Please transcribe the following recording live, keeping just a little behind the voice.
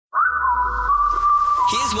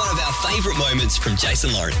Here's one of our favourite moments from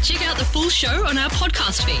Jason Lauren. Check out the full show on our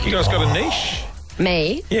podcast feed. You guys got a niche?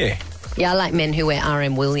 Me? Yeah. Yeah, I like men who wear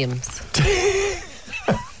RM Williams.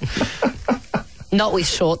 Not with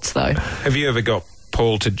shorts, though. Have you ever got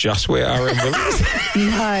Paul to just wear RM Williams?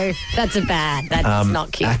 No, that's a bad. That's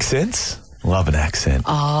not cute. Accents? Love an accent.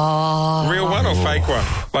 Oh. Real one or fake one?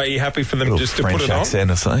 Like, are you happy for them Little just to French put it on?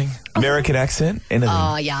 accent or something. American accent? Anything.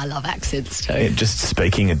 Oh, yeah, I love accents too. Yeah, just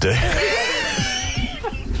speaking and doing.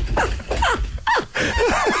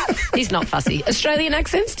 He's not fussy. Australian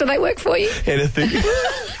accents, do they work for you? Anything.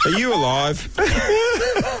 Are you alive?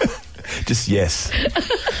 Just yes.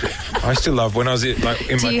 I still love when I was in my...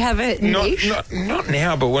 Do you have a niche? Not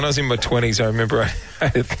now, but when I was in my 20s, I remember I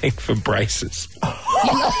had a thing for braces.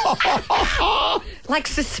 Like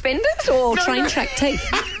suspenders or train track teeth?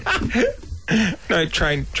 No,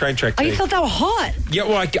 train track Oh, you teeth. thought they were hot? Yeah,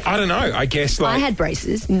 well, I don't know. I guess, like... I had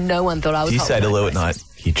braces. No one thought I was Do you hot. say to with my Lou at night,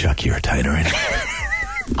 braces. you chuck your retainer in?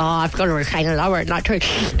 Oh, I've got a retainer lower at night too.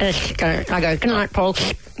 I go, good night, Paul.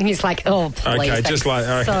 And he's like, oh, please. Okay, that's just like...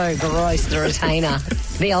 Okay. so gross, the retainer.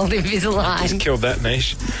 The old Invisalign. Killed that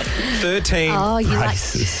niche. 13... Oh, you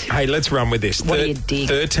Braces. like... Hey, let's run with this. What do you dig?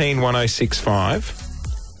 131065.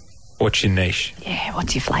 What's your niche? Yeah,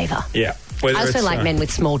 what's your flavour? Yeah. I also like men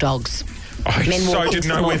with small dogs. I men so walking didn't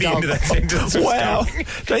know small where the end of that dogs. sentence was Wow. going.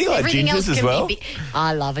 Don't you like Everything else gingers as can well? be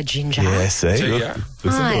I love a ginger. Yeah, see? Do Look, ya?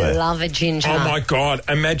 listen to I her. love a ginger. Oh, my God.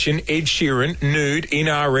 Imagine Ed Sheeran nude in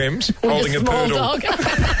RMs With holding a small poodle. dog.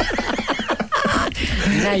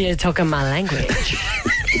 Now you're talking my language.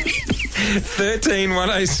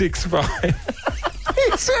 131065.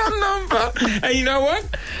 It's our number. And you know what?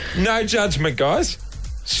 No judgment, guys.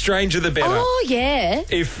 Stranger the better. Oh, yeah.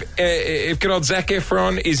 If good old Zac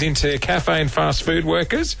Efron is into cafe and fast food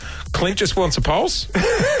workers, Clint just wants a pulse.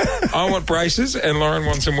 I want braces, and Lauren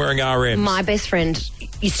wants them wearing RMs. My best friend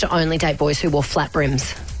used to only date boys who wore flat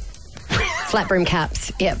brims. Flat brim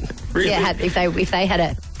caps, yep. Really? Yeah, if they had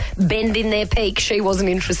a bend in their peak, she wasn't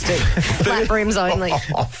interested. Flat brims only.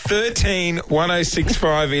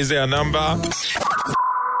 131065 is our number.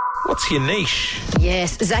 What's your niche?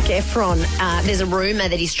 Yes, Zac Efron, there's a rumour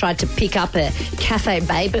that he's tried to pick up a cafe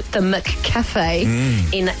babe at the McCafe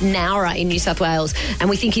in Nowra in New South Wales, and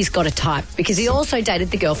we think he's got a type because he also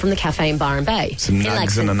dated the girl from the cafe in Byron Bay. Some He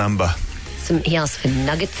likes nugs and a number. he asked for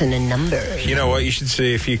nuggets and a number. You know what? You should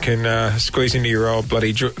see if you can squeeze into your old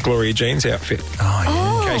bloody Gloria Jeans outfit. Oh,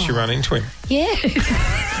 yeah. In case you run into him. Yeah.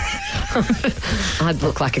 I'd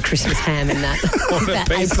look like a Christmas ham in that. On a that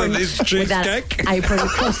piece apron, of this with that cheesecake. apron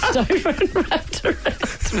crossed over and wrapped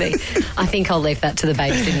around me. I think I'll leave that to the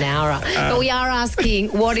babes in Nowra. But we are asking,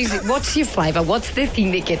 what's your flavour? What's the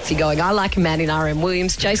thing that gets you going? I like a man in RM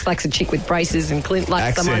Williams. Jace likes a chick with braces, and Clint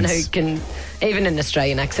likes someone who Accents. can, even an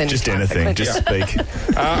Australian accent. Just is fine for anything. Clint. Just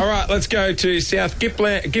speak. All right, let's go to South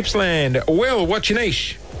Gippsland. Will, what's your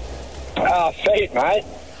niche? Feet, mate.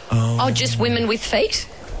 Oh, just women with feet?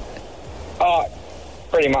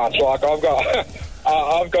 Pretty much. Like I've got,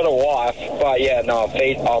 I've got a wife, but yeah, no,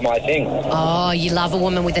 feet are my thing. Oh, you love a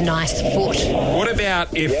woman with a nice foot. What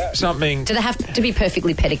about if something... Do they have to be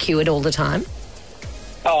perfectly pedicured all the time?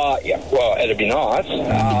 Yeah. Well, it'd be nice,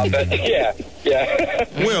 but yeah.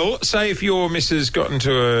 Will, say if your missus got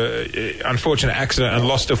into a unfortunate accident and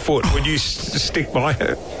lost a foot, would you stick by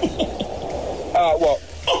her? Well,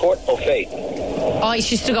 foot or feet? Oh,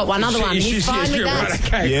 she's still got one other one. He's fine with you're that. right,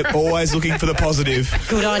 okay. Yep, always looking for the positive.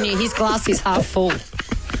 Good on you. His glass is half full.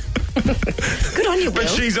 Good on you, Will. But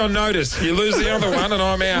she's on notice. You lose the other one and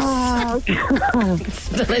I'm out.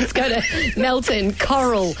 Let's go to Melton.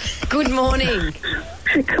 Coral, good morning.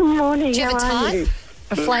 Good morning. Do you have a How are type? you?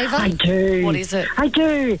 A flavour? I do. What is it? I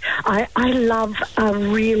do. I love a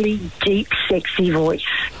really deep, sexy voice.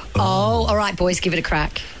 Oh, all right, boys, give it a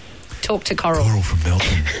crack. Talk to Coral. Coral from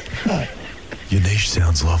Melton. Your niche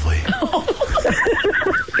sounds lovely.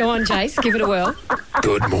 Go on, Jace, give it a whirl.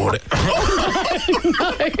 Good morning.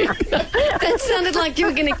 That sounded like you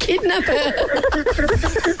were going to kidnap her.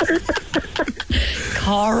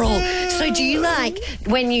 Coral. So do you like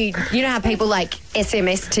when you know how people like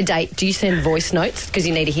SMS to date, do you send voice notes because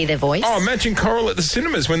you need to hear their voice? Oh, imagine Coral at the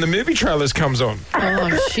cinemas when the movie trailers comes on. Oh,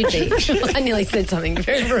 should be. I nearly said something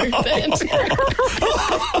very rude then.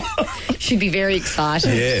 Should be very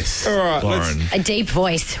excited. Yes. All right, Lauren. A deep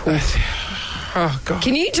voice. Oh, God.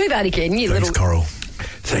 Can you do that again, you Thanks, little... Coral.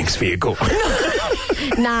 Thanks for your call.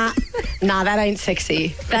 Nah, that ain't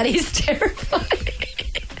sexy. That is terrifying.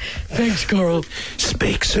 Thanks, Coral.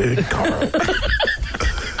 Speak soon, Coral.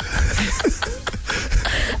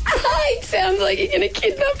 It sounds like you're going to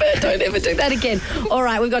kidnap her. Don't ever do that again. All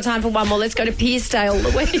right, we've got time for one more. Let's go to Piersdale.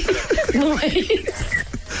 Louise.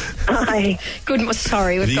 Hi. Good.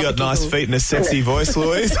 Sorry, we've Have you got the nice giggles. feet and a sexy voice,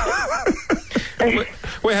 Louise?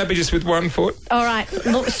 We're happy just with one foot. All right,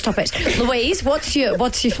 look, stop it, Louise. What's your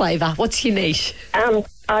flavour? What's your niche?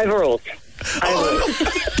 Overalls.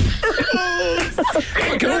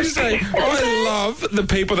 Can I just say, I love the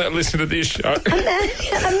people that listen to this show. A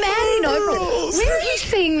man in overalls. Where are you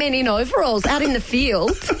seeing men in overalls? Out in the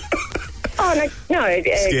field? Oh, no,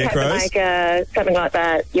 Scarecrows? Captain something like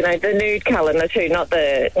that. You know, the nude colour, the two, not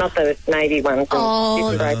the navy ones.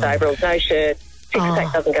 Oh. Different race overalls, no shirt.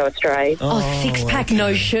 Six-pack doesn't go astray. Six-pack,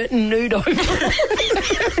 no shirt and nude overalls.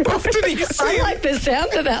 Often you see I like the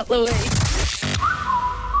sound of that, Louise.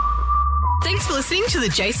 Thanks for listening to the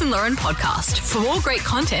Jason Lauren podcast. For more great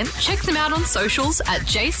content, check them out on socials at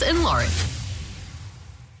Jason Lauren.